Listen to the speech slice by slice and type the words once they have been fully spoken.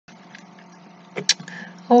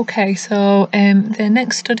Okay, so the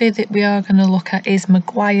next study that we are going to look at is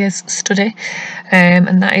Maguire's study,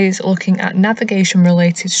 and that is looking at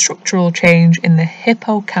navigation-related structural change in the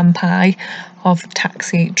hippocampi of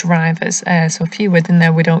taxi drivers. So a few words in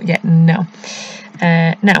there we don't yet know.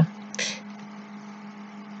 Now,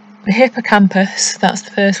 the hippocampus, that's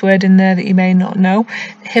the first word in there that you may not know.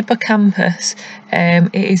 The hippocampus,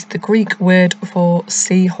 it is the Greek word for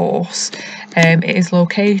seahorse. It is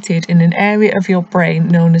located in an area of your brain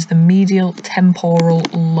known as the medial temporal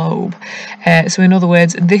lobe. So in other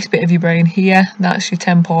words, this bit of your brain here, that's your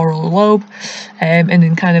temporal lobe, and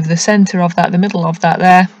in kind of the centre of that, the middle of that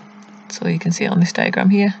there, so you can see it on this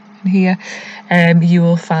diagram here and here, you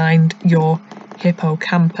will find your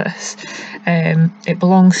hippocampus. It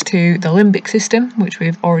belongs to the limbic system, which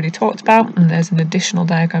we've already talked about, and there's an additional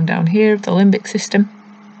diagram down here of the limbic system.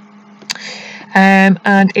 And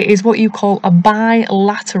it is what you call a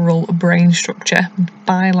bilateral brain structure.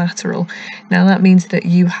 Bilateral. Now that means that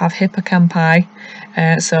you have hippocampi,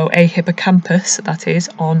 so a hippocampus, that is,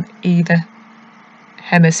 on either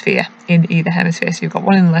hemisphere, in either hemisphere. So you've got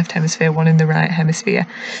one in the left hemisphere, one in the right hemisphere.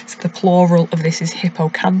 So the plural of this is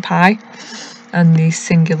hippocampi, and the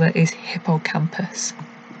singular is hippocampus.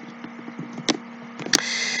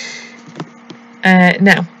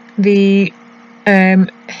 Now, the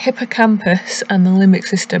hippocampus and the limbic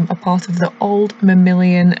system are part of the old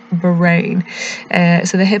mammalian brain.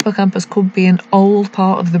 So the hippocampus could be an old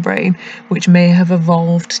part of the brain which may have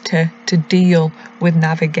evolved to deal with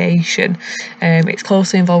navigation. It's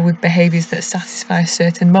closely involved with behaviours that satisfy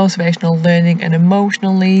certain motivational, learning and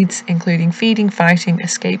emotional needs, including feeding, fighting,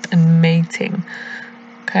 escape and mating.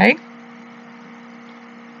 Okay.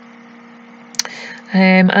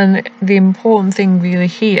 And the important thing really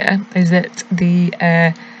here is that the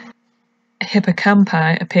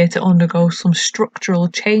hippocampi appear to undergo some structural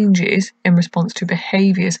changes in response to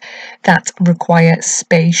behaviours that require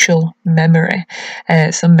spatial memory,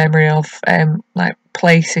 some memory of like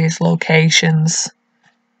places, locations,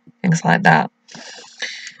 things like that.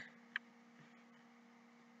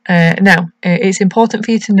 Now, it's important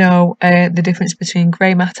for you to know the difference between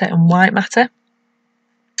grey matter and white matter.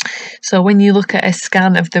 So when you look at a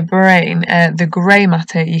scan of the brain, the grey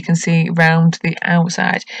matter you can see round the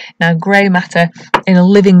outside. Now, grey matter in a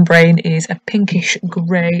living brain is a pinkish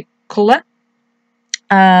grey colour,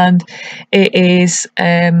 and it is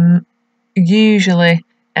usually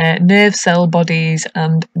nerve cell bodies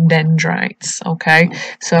and dendrites. Okay,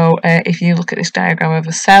 so if you look at this diagram of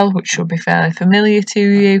a cell, which should be fairly familiar to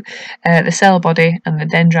you, the cell body and the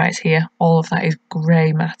dendrites here, all of that is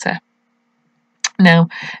grey matter. Now,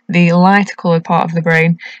 the lighter coloured part of the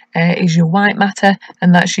brain is your white matter,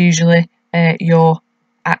 and that's usually your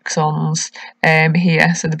axons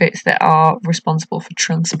here, so the bits that are responsible for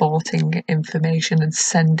transporting information and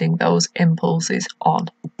sending those impulses on.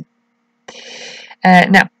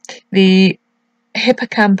 Now, the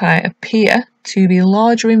hippocampi appear to be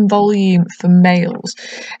larger in volume for males.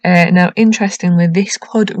 Now, interestingly, this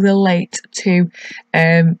could relate to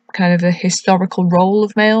kind of the historical role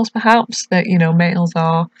of males, perhaps, that, you know, males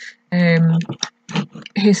are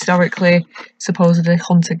historically supposedly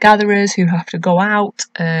hunter-gatherers who have to go out,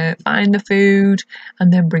 find the food,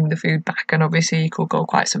 and then bring the food back. And obviously, you could go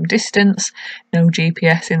quite some distance. No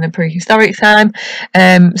GPS in the prehistoric time,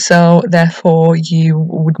 so therefore you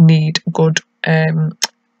would need good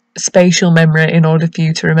spatial memory in order for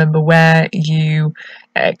you to remember where you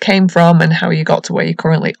came from and how you got to where you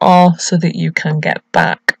currently are, so that you can get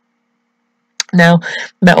back. Now,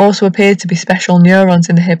 there also appear to be special neurons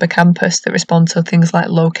in the hippocampus that respond to things like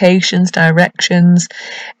locations, directions,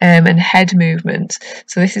 and head movements.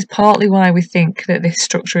 So this is partly why we think that this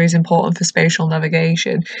structure is important for spatial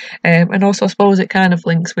navigation. And also, I suppose it kind of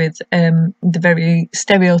links with the very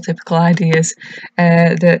stereotypical ideas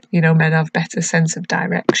that, you know, men have better sense of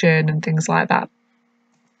direction and things like that.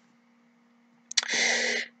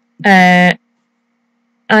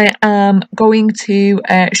 I am going to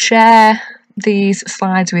share these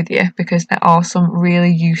slides with you because there are some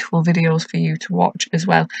really useful videos for you to watch as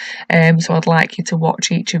well, so I'd like you to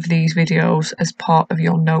watch each of these videos as part of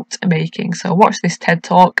your note making. So watch this TED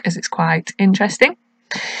talk as it's quite interesting.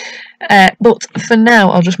 But for now,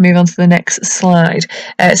 I'll just move on to the next slide.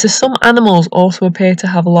 So some animals also appear to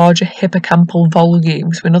have larger hippocampal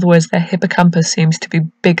volumes. In other words, their hippocampus seems to be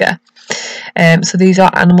bigger. So these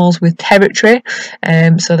are animals with territory,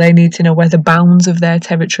 so they need to know where the bounds of their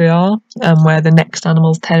territory are and where the next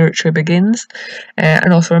animal's territory begins.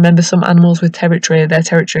 And also remember, some animals with territory, their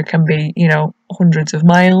territory can be, you know, hundreds of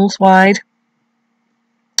miles wide.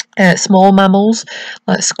 Small mammals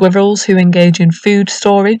like squirrels who engage in food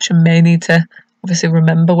storage and may need to obviously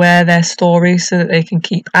remember where their store is so that they can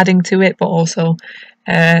keep adding to it, but also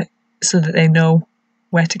so that they know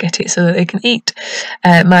where to get it so that they can eat.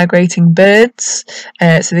 Migrating birds,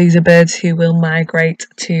 so these are birds who will migrate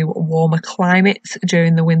to warmer climates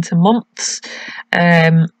during the winter months,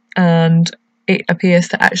 and it appears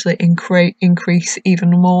to actually increase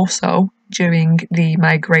even more so during the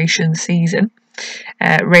migration season.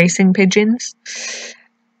 Racing pigeons.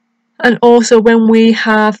 And also when we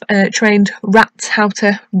have trained rats how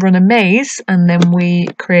to run a maze and then we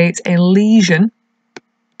create a lesion,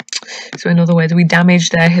 so in other words we damage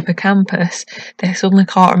their hippocampus, they suddenly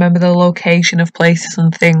can't remember the location of places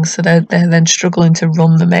and things, so they're then struggling to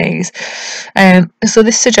run the maze. So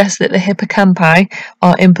this suggests that the hippocampi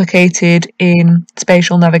are implicated in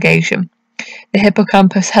spatial navigation. The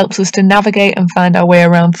hippocampus helps us to navigate and find our way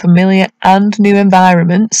around familiar and new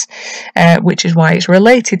environments, which is why it's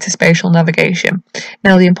related to spatial navigation.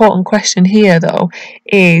 Now, the important question here, though,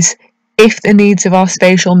 is if the needs of our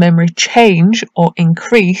spatial memory change or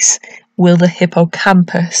increase, will the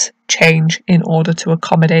hippocampus change in order to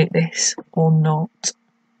accommodate this or not?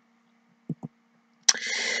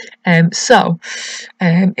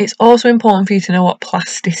 It's also important for you to know what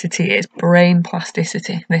plasticity is, brain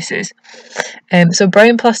plasticity. This is. So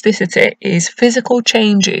brain plasticity is physical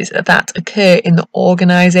changes that occur in the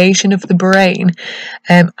organisation of the brain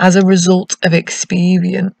as a result of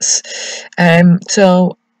experience.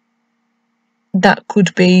 So that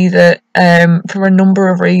could be that for a number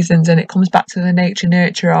of reasons, and it comes back to the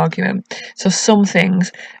nature-nurture argument. So some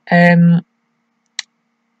things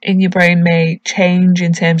in your brain may change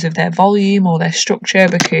in terms of their volume or their structure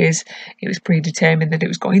because it was predetermined that it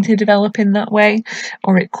was going to develop in that way,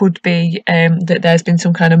 or it could be that there's been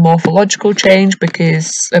some kind of morphological change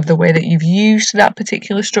because of the way that you've used that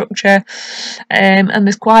particular structure, and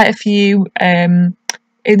there's quite a few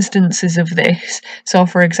instances of this. So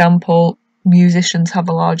for example, musicians have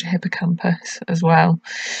a larger hippocampus as well.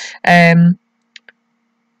 Again,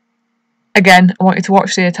 I want you to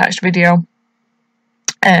watch the attached video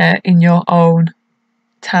in your own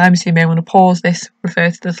time, so you may want to pause this,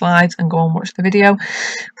 refer to the slides and go and watch the video.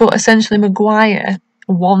 But essentially Maguire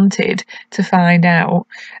wanted to find out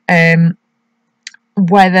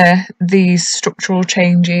whether these structural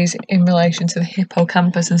changes in relation to the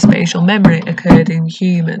hippocampus and spatial memory occurred in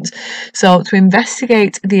humans. So to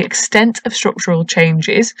investigate the extent of structural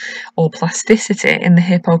changes or plasticity in the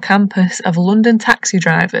hippocampus of London taxi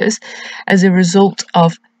drivers as a result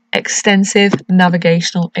of extensive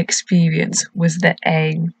navigational experience was the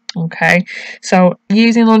aim. Okay, so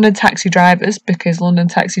using London taxi drivers, because London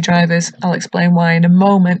taxi drivers, I'll explain why in a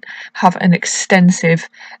moment, have an extensive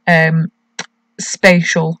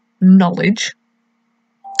spatial knowledge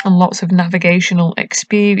and lots of navigational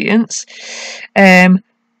experience,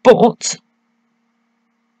 but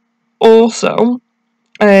also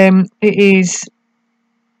it is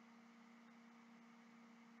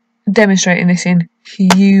demonstrating this in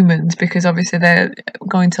humans because obviously they're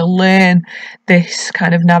going to learn this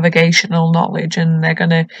kind of navigational knowledge and they're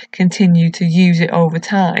going to continue to use it over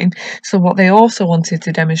time. So what they also wanted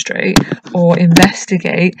to demonstrate or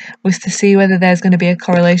investigate was to see whether there's going to be a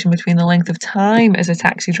correlation between the length of time as a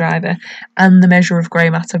taxi driver and the measure of grey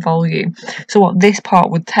matter volume. So what this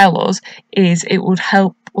part would tell us is it would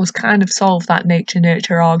help us kind of solve that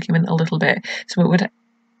nature-nurture argument a little bit. So it would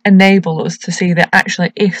enable us to see that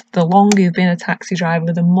actually if the longer you've been a taxi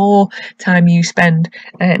driver, the more time you spend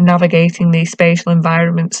navigating these spatial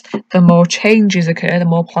environments, the more changes occur, the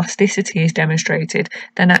more plasticity is demonstrated,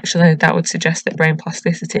 then actually that would suggest that brain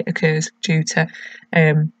plasticity occurs due to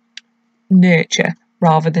nurture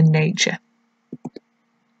rather than nature.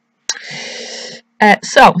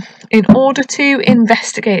 So, in order to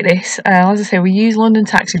investigate this, as I say, we use London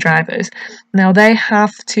taxi drivers. Now, they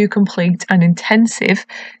have to complete an intensive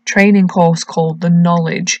training course called the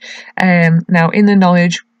Knowledge. Now, in the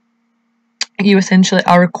Knowledge, you essentially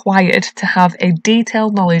are required to have a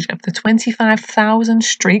detailed knowledge of the 25,000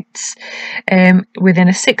 streets within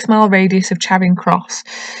a 6-mile radius of Charing Cross,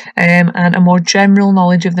 and a more general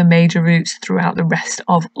knowledge of the major routes throughout the rest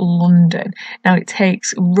of London. Now, it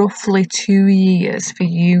takes roughly 2 years for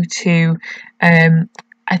you to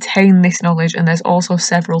attain this knowledge, and there's also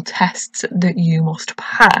several tests that you must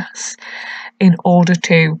pass in order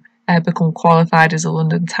to become qualified as a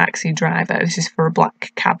London taxi driver. This is for a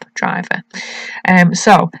black cab driver.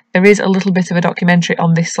 So there is a little bit of a documentary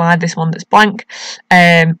on this slide, this one that's blank.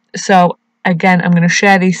 So again, I'm going to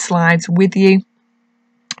share these slides with you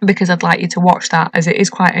because I'd like you to watch that, as it is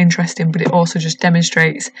quite interesting, but it also just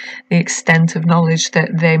demonstrates the extent of knowledge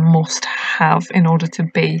that they must have in order to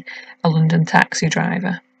be a London taxi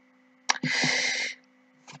driver.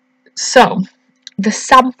 So, the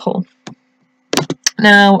sample.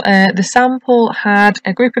 Now, the sample had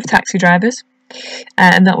a group of taxi drivers,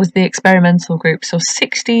 and that was the experimental group. So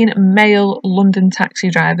 16 male London taxi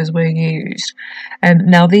drivers were used.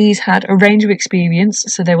 Now, these had a range of experience,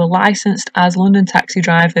 so they were licensed as London taxi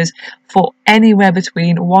drivers for anywhere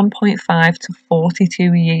between 1.5 to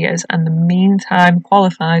 42 years, and the mean time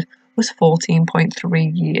qualified was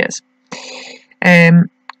 14.3 years.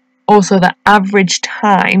 Also, the average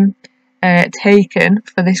time taken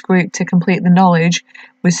for this group to complete the knowledge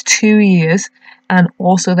was 2 years, and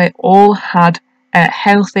also they all had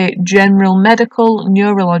healthy general medical,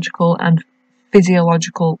 neurological and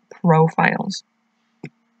physiological profiles.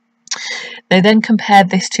 They then compared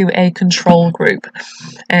this to a control group.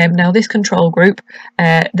 Now, this control group,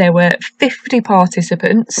 there were 50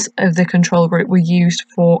 participants of the control group were used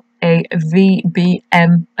for a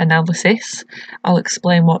VBM analysis. I'll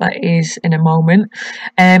explain what that is in a moment.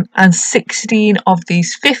 And 16 of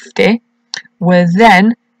these 50 were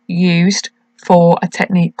then used for a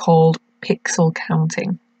technique called pixel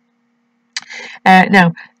counting.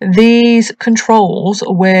 Now, these controls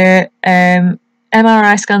were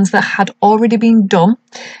MRI scans that had already been done,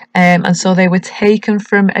 and so they were taken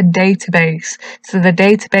from a database. So the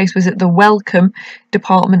database was at the Wellcome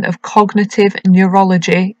Department of Cognitive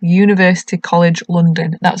Neurology, University College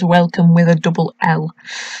London. That's Wellcome with a double L.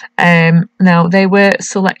 Now, they were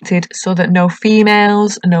selected so that no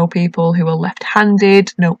females, no people who were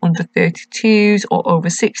left-handed, no under 32s or over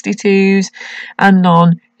 62s, and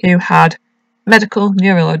none who had medical,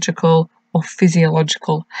 neurological or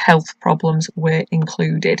physiological health problems were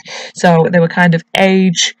included. So they were kind of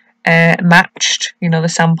age matched. You know, the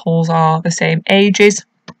samples are the same ages.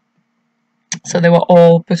 So they were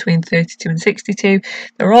all between 32 and 62.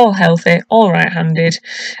 They were all healthy, all right-handed.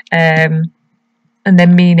 And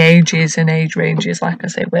then mean ages and age ranges, like I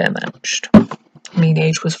say, were matched. Mean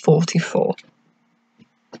age was 44.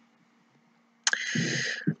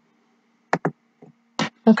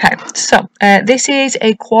 Okay, so this is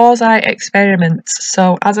a quasi-experiment.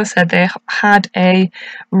 So as I said, they had a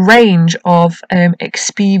range of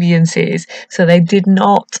experiences. So they did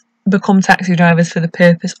not become taxi drivers for the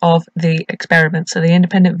purpose of the experiment. So the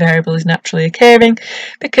independent variable is naturally occurring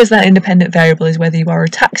because that independent variable is whether you are a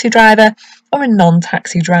taxi driver or a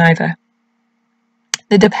non-taxi driver.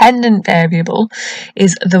 The dependent variable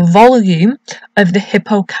is the volume of the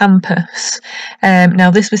hippocampus.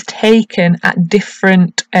 Now, this was taken at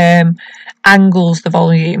different angles, the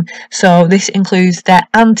volume. So this includes the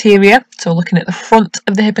anterior, so looking at the front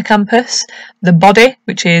of the hippocampus, the body,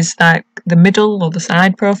 which is like the middle or the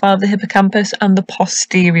side profile of the hippocampus, and the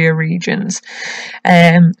posterior regions,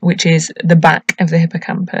 which is the back of the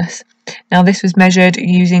hippocampus. Now, this was measured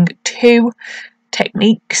using two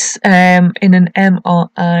techniques in an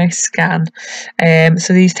MRI scan.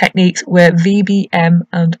 So these techniques were VBM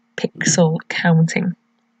and pixel counting.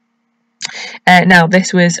 Now,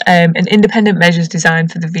 this was an independent measures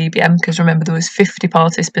designed for the VBM, because remember there was 50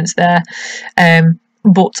 participants there.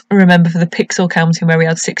 But remember, for the pixel counting, where we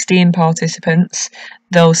had 16 participants,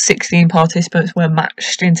 those 16 participants were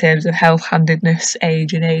matched in terms of health, handedness,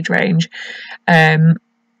 age and age range.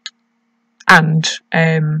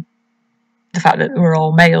 The fact that they were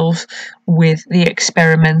all males with the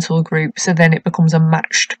experimental group, so then it becomes a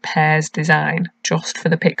matched pairs design just for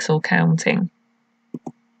the pixel counting.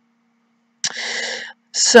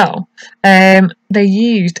 So they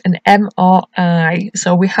used an MRI.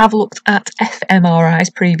 So we have looked at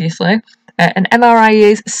fMRIs previously. An MRI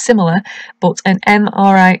is similar, but an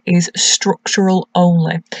MRI is structural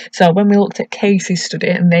only. So when we looked at Casey's study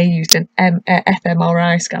and they used an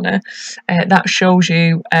fMRI scanner, that shows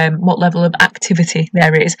you what level of activity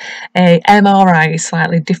there is. A MRI is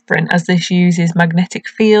slightly different, as this uses magnetic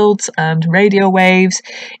fields and radio waves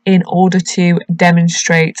in order to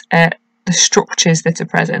demonstrate the structures that are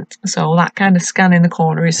present. So that kind of scan in the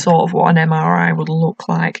corner is sort of what an MRI would look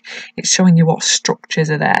like. It's showing you what structures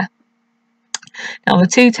are there. Now, the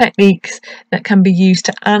two techniques that can be used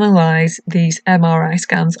to analyse these MRI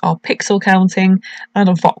scans are pixel counting and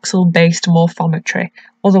a voxel-based morphometry,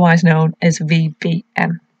 otherwise known as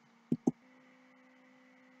VBM.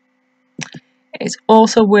 It's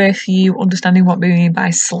also worth you understanding what we mean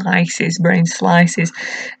by slices, brain slices.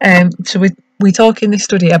 So with we talk in this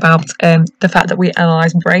study about the fact that we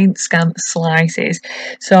analysed brain scan slices.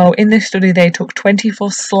 So in this study they took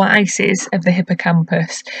 24 slices of the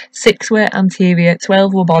hippocampus, 6 were anterior,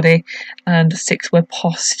 12 were body and 6 were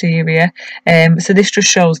posterior. So this just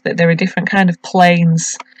shows that there are different kind of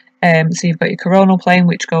planes. So you've got your coronal plane,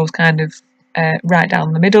 which goes kind of right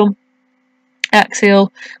down the middle,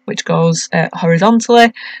 axial, which goes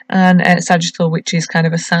horizontally, and sagittal, which is kind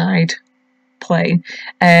of a side plane.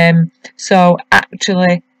 So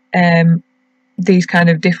actually these kind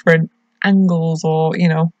of different angles or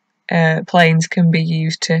planes can be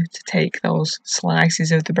used to take those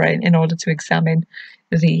slices of the brain in order to examine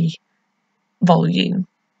the volume.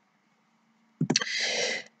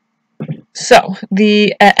 So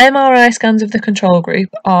the MRI scans of the control group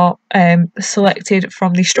are selected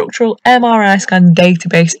from the structural MRI scan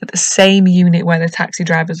database at the same unit where the taxi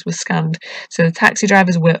drivers were scanned. So the taxi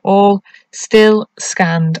drivers were all still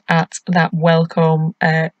scanned at that Wellcome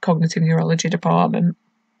cognitive neurology department.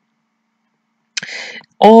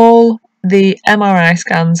 All the MRI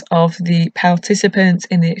scans of the participants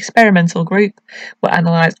in the experimental group were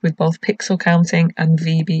analysed with both pixel counting and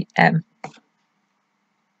VBM.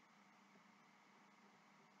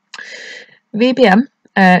 VBM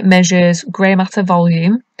measures grey matter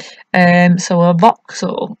volume. So a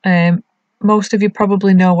voxel, most of you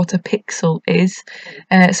probably know what a pixel is.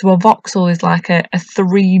 So a voxel is like a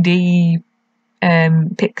 3D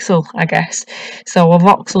pixel, I guess. So a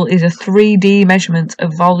voxel is a 3D measurement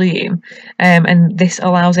of volume, and this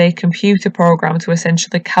allows a computer program to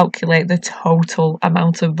essentially calculate the total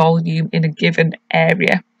amount of volume in a given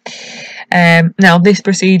area. Now this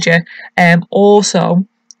procedure also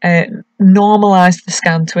normalised the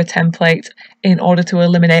scan to a template in order to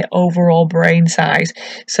eliminate overall brain size.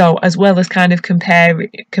 So as well as kind of comparing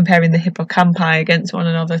the hippocampi against one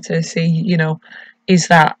another to see, is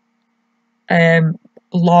that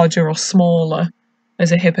larger or smaller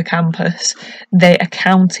as a hippocampus, they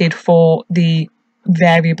accounted for the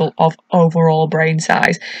variable of overall brain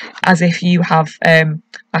size. As if you have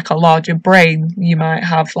like a larger brain, you might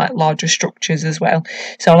have like larger structures as well.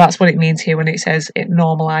 So that's what it means here when it says it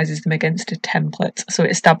normalizes them against a template. So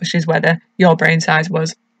it establishes whether your brain size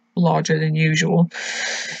was larger than usual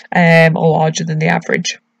or larger than the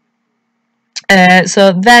average.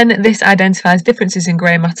 So then this identifies differences in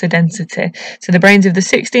grey matter density. So the brains of the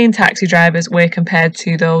 16 taxi drivers were compared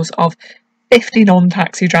to those of 50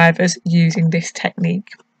 non-taxi drivers using this technique.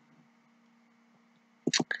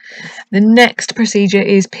 The next procedure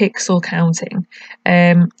is pixel counting.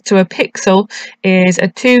 So a pixel is a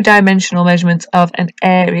two-dimensional measurement of an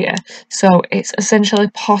area. So it's essentially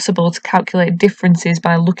possible to calculate differences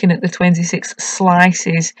by looking at the 26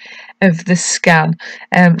 slices of the scan.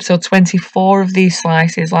 So 24 of these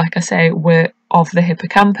slices, like I say, were of the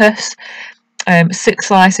hippocampus. 6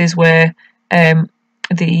 slices were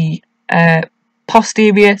the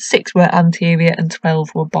posterior, 6 were anterior, and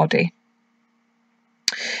 12 were body.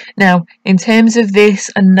 Now, in terms of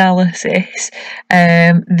this analysis,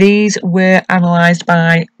 these were analysed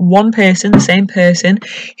by one person, the same person,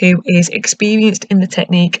 who is experienced in the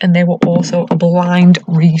technique, and they were also a blind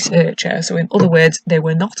researcher. So in other words, they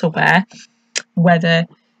were not aware whether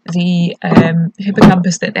the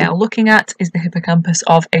hippocampus that they are looking at is the hippocampus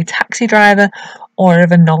of a taxi driver or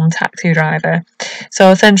of a non-taxi driver.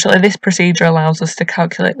 So essentially this procedure allows us to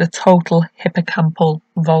calculate the total hippocampal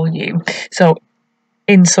volume. So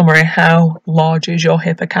in summary, how large is your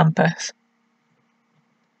hippocampus?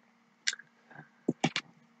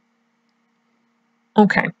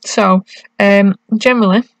 Okay, so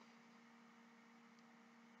generally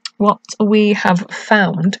what we have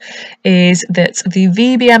found is that the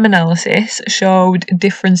VBM analysis showed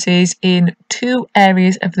differences in 2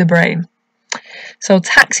 areas of the brain. So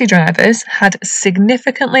taxi drivers had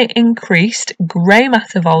significantly increased grey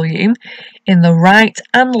matter volume in the right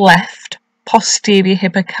and left posterior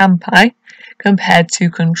hippocampi compared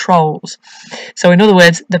to controls. So in other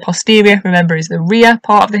words, the posterior, remember, is the rear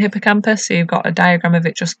part of the hippocampus. So you've got a diagram of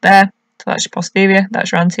it just there. So that's your posterior,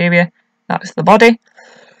 that's your anterior, that's the body.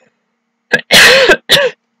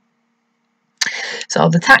 So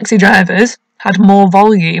the taxi drivers had more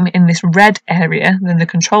volume in this red area than the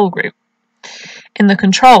control group. In the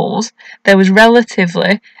controls, there was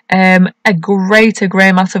relatively a greater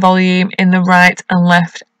grey matter volume in the right and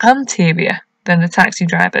left anterior than the taxi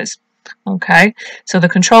drivers. Okay, so the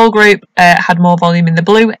control group had more volume in the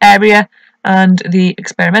blue area, and the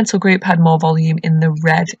experimental group had more volume in the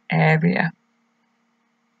red area.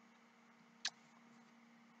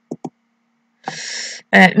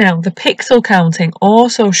 Now, the pixel counting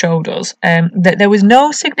also showed us that there was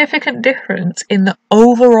no significant difference in the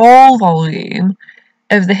overall volume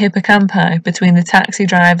of the hippocampi between the taxi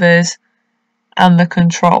drivers and the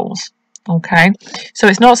controls. Okay, so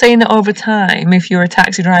it's not saying that over time, if you're a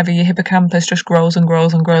taxi driver, your hippocampus just grows and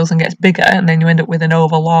grows and grows and gets bigger, and then you end up with an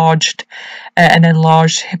an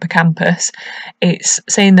enlarged hippocampus. It's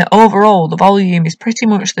saying that overall the volume is pretty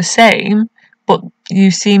much the same, but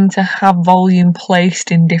you seem to have volume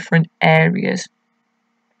placed in different areas.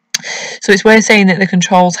 So it's worth saying that the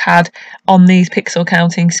controls had, on these pixel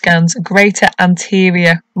counting scans, greater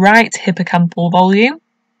anterior right hippocampal volume.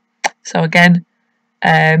 So again,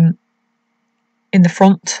 in the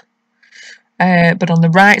front, but on the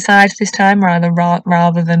right side this time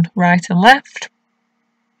rather than right and left.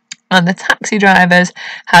 And the taxi drivers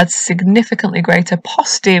had significantly greater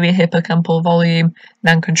posterior hippocampal volume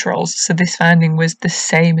than controls. So this finding was the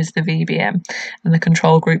same as the VBM, and the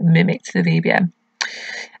control group mimicked the VBM.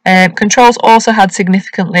 Controls also had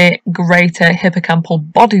significantly greater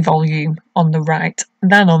hippocampal body volume on the right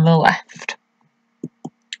than on the left.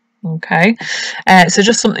 Okay, so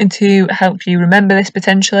just something to help you remember this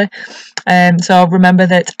potentially. So remember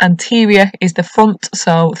that anterior is the front,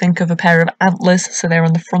 so think of a pair of antlers, so they're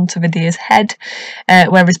on the front of a deer's head,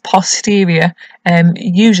 whereas posterior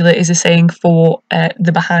usually is a saying for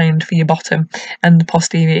the behind, for your bottom, and the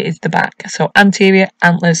posterior is the back. So anterior,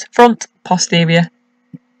 antlers, front, posterior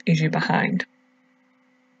is your behind.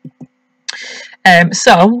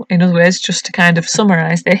 So, in other words, just to kind of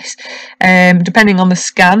summarise this, depending on the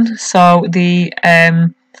scan, so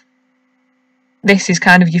this is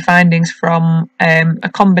kind of your findings from a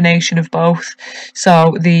combination of both.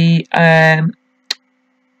 So the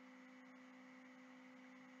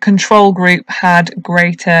control group had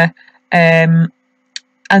greater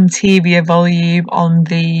anterior volume on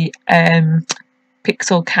the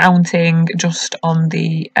pixel counting just on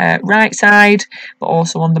the right side, but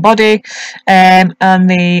also on the body, and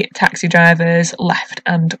the taxi drivers left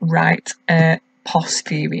and right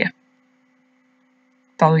posterior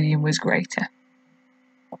volume was greater.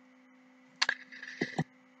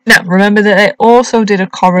 Now remember that they also did a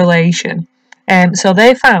correlation, so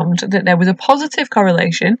they found that there was a positive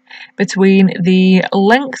correlation between the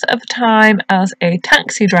length of time as a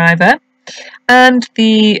taxi driver and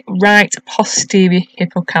the right posterior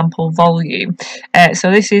hippocampal volume.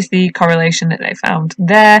 So this is the correlation that they found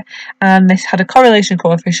there, and this had a correlation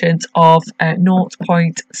coefficient of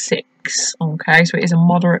 0.6. Okay, so it is a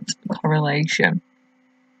moderate correlation.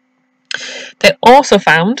 They also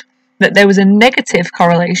found that there was a negative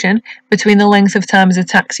correlation between the length of time as a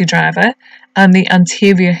taxi driver and the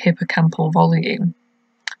anterior hippocampal volume.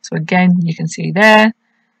 So again, you can see there,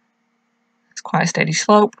 it's quite a steady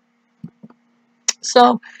slope.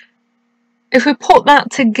 So if we put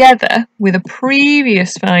that together with a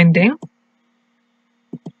previous finding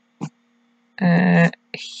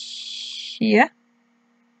here,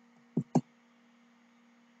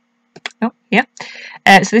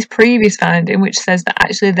 so this previous finding, which says that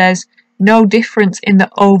actually there's no difference in the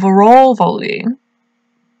overall volume,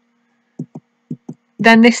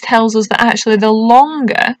 then this tells us that actually the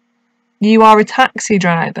longer you are a taxi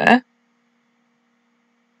driver,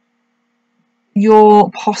 your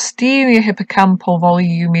posterior hippocampal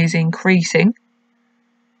volume is increasing,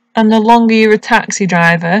 and the longer you're a taxi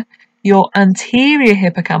driver, your anterior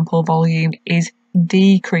hippocampal volume is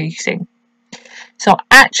decreasing. So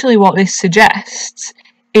actually what this suggests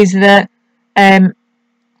is that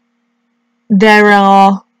there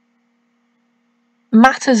are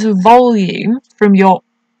matters of volume from your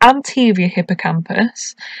anterior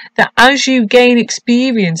hippocampus that as you gain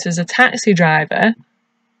experience as a taxi driver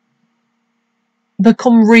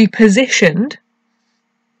become repositioned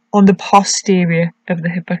on the posterior of the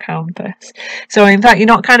hippocampus. So in fact, you're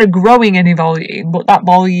not kind of growing any volume, but that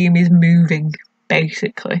volume is moving,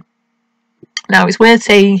 basically. Now, it's worth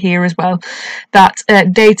saying here as well that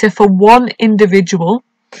data for one individual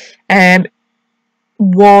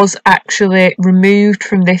was actually removed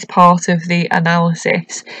from this part of the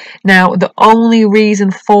analysis. Now, the only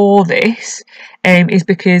reason for this is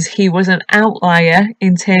because he was an outlier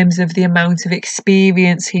in terms of the amount of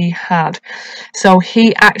experience he had. So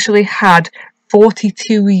he actually had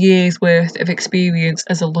 42 years worth of experience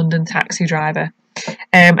as a London taxi driver.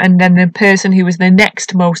 And then the person who was the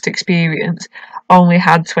next most experienced only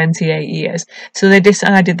had 28 years. So they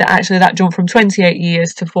decided that actually that jump from 28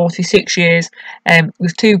 years to 46 years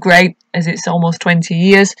was too great, as it's almost 20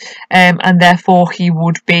 years, and therefore he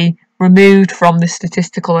would be removed from the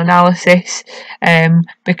statistical analysis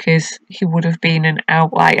because he would have been an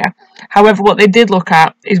outlier. However, what they did look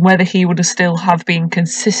at is whether he would still have been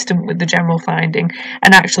consistent with the general finding,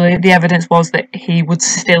 and actually the evidence was that he would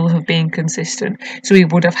still have been consistent. So he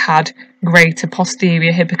would have had greater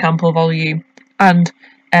posterior hippocampal volume and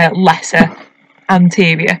lesser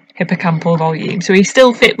anterior hippocampal volume. So he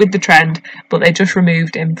still fit with the trend, but they just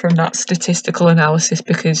removed him from that statistical analysis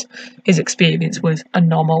because his experience was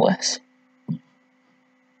anomalous.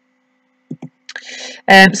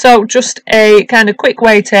 So just a kind of quick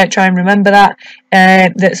way to try and remember that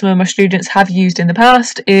some of my students have used in the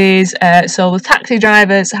past is, so the taxi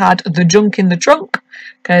drivers had the junk in the trunk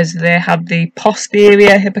because they had the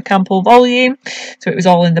posterior hippocampal volume, so it was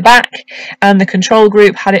all in the back, and the control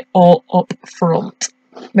group had it all up front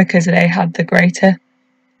because they had the greater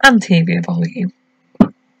anterior volume.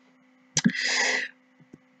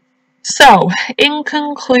 So, in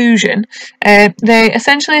conclusion, they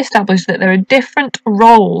essentially established that there are different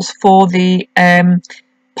roles for the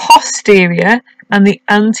posterior and the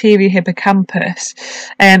anterior hippocampus.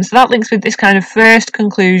 So that links with this kind of first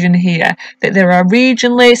conclusion here, that there are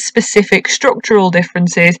regionally specific structural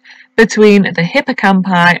differences between the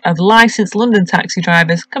hippocampi of licensed London taxi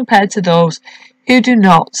drivers compared to those who do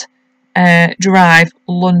not drive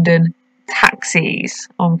London taxis.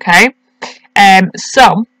 Okay,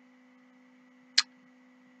 so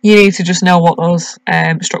you need to just know what those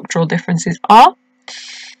structural differences are.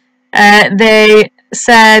 They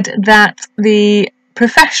said that the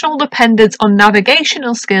professional dependence on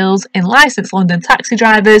navigational skills in licensed London taxi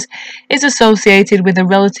drivers is associated with a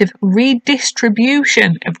relative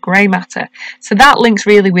redistribution of grey matter. So that links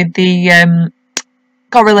really with the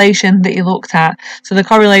correlation that you looked at. So the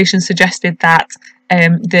correlation suggested that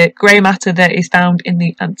the grey matter that is found in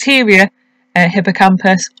the anterior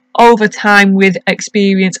hippocampus over time with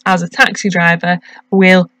experience as a taxi driver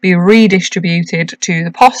will be redistributed to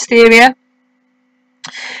the posterior.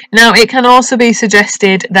 Now, it can also be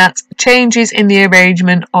suggested that changes in the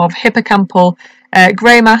arrangement of hippocampal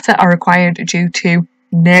grey matter are required due to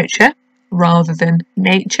nurture rather than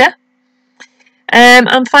nature.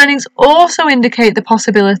 And findings also indicate the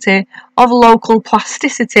possibility of local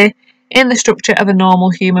plasticity in the structure of a normal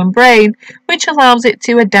human brain, which allows it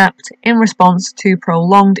to adapt in response to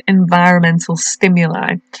prolonged environmental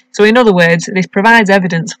stimuli. So in other words, this provides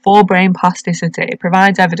evidence for brain plasticity. It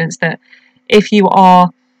provides evidence that if you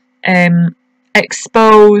are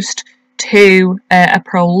exposed to a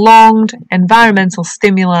prolonged environmental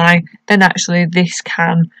stimuli, then actually this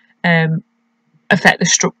can affect the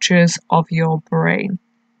structures of your brain.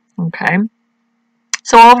 Okay.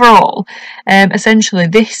 So overall, essentially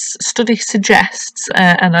this study suggests,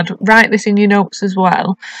 and I'd write this in your notes as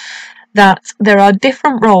well, that there are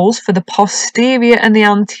different roles for the posterior and the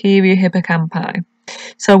anterior hippocampi.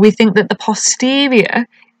 So we think that the posterior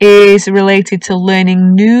is related to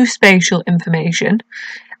learning new spatial information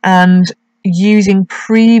and using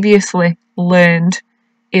previously learned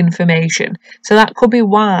information. So that could be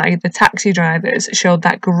why the taxi drivers showed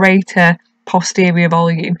that greater posterior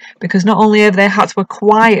volume, because not only have they had to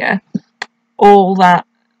acquire all that,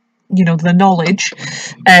 the knowledge,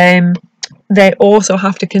 they also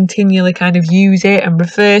have to continually kind of use it and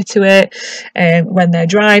refer to it when they're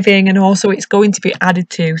driving, and also it's going to be added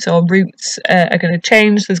to. So routes are going to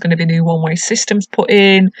change, there's going to be new one-way systems put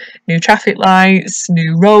in, new traffic lights,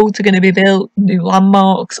 new roads are going to be built, new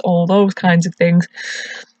landmarks, all those kinds of things.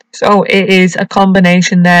 So it is a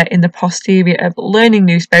combination there in the posterior of learning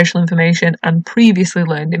new spatial information and previously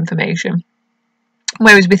learned information.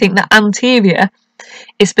 Whereas we think that anterior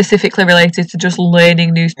is specifically related to just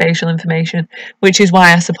learning new spatial information, which is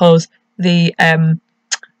why I suppose the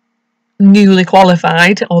newly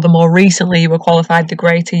qualified, or the more recently you were qualified, the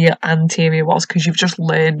greater your anterior was, because you've just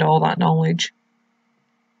learned all that knowledge.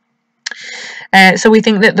 So we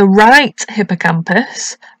think that the right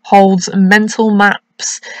hippocampus holds mental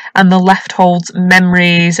maps and the left holds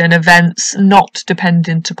memories and events not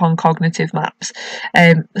dependent upon cognitive maps.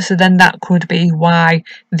 So then that could be why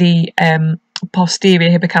the posterior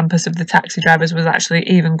hippocampus of the taxi drivers was actually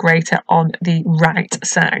even greater on the right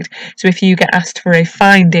side. So if you get asked for a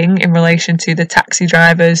finding in relation to the taxi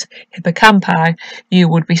drivers' hippocampi, you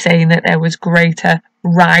would be saying that there was greater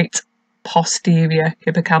right posterior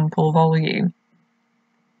hippocampal volume.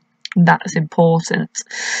 That's important.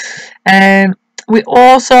 We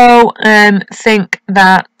also think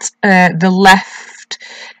that the left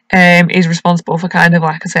is responsible for kind of,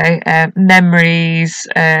 like I say, memories,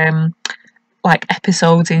 like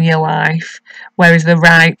episodes in your life, whereas the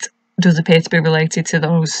right does appear to be related to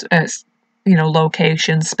those,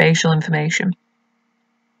 location, spatial information.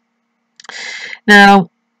 Now,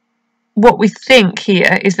 what we think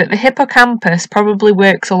here is that the hippocampus probably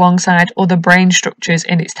works alongside other brain structures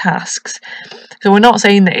in its tasks. So we're not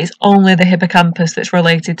saying that it's only the hippocampus that's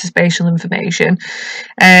related to spatial information.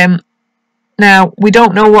 Now, we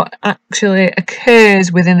don't know what actually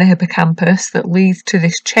occurs within the hippocampus that leads to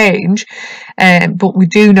this change, but we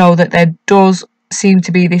do know that there does seem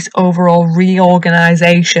to be this overall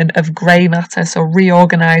reorganisation of grey matter, so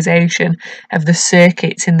reorganisation of the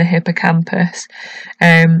circuits in the hippocampus.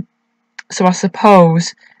 So I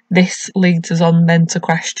suppose this leads us on then to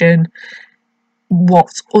question what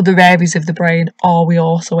other areas of the brain are we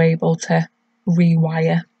also able to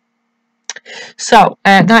rewire. So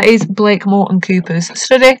that is Blake Morton Cooper's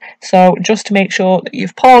study. So just to make sure that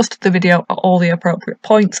you've paused the video at all the appropriate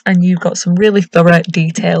points and you've got some really thorough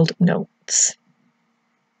detailed notes.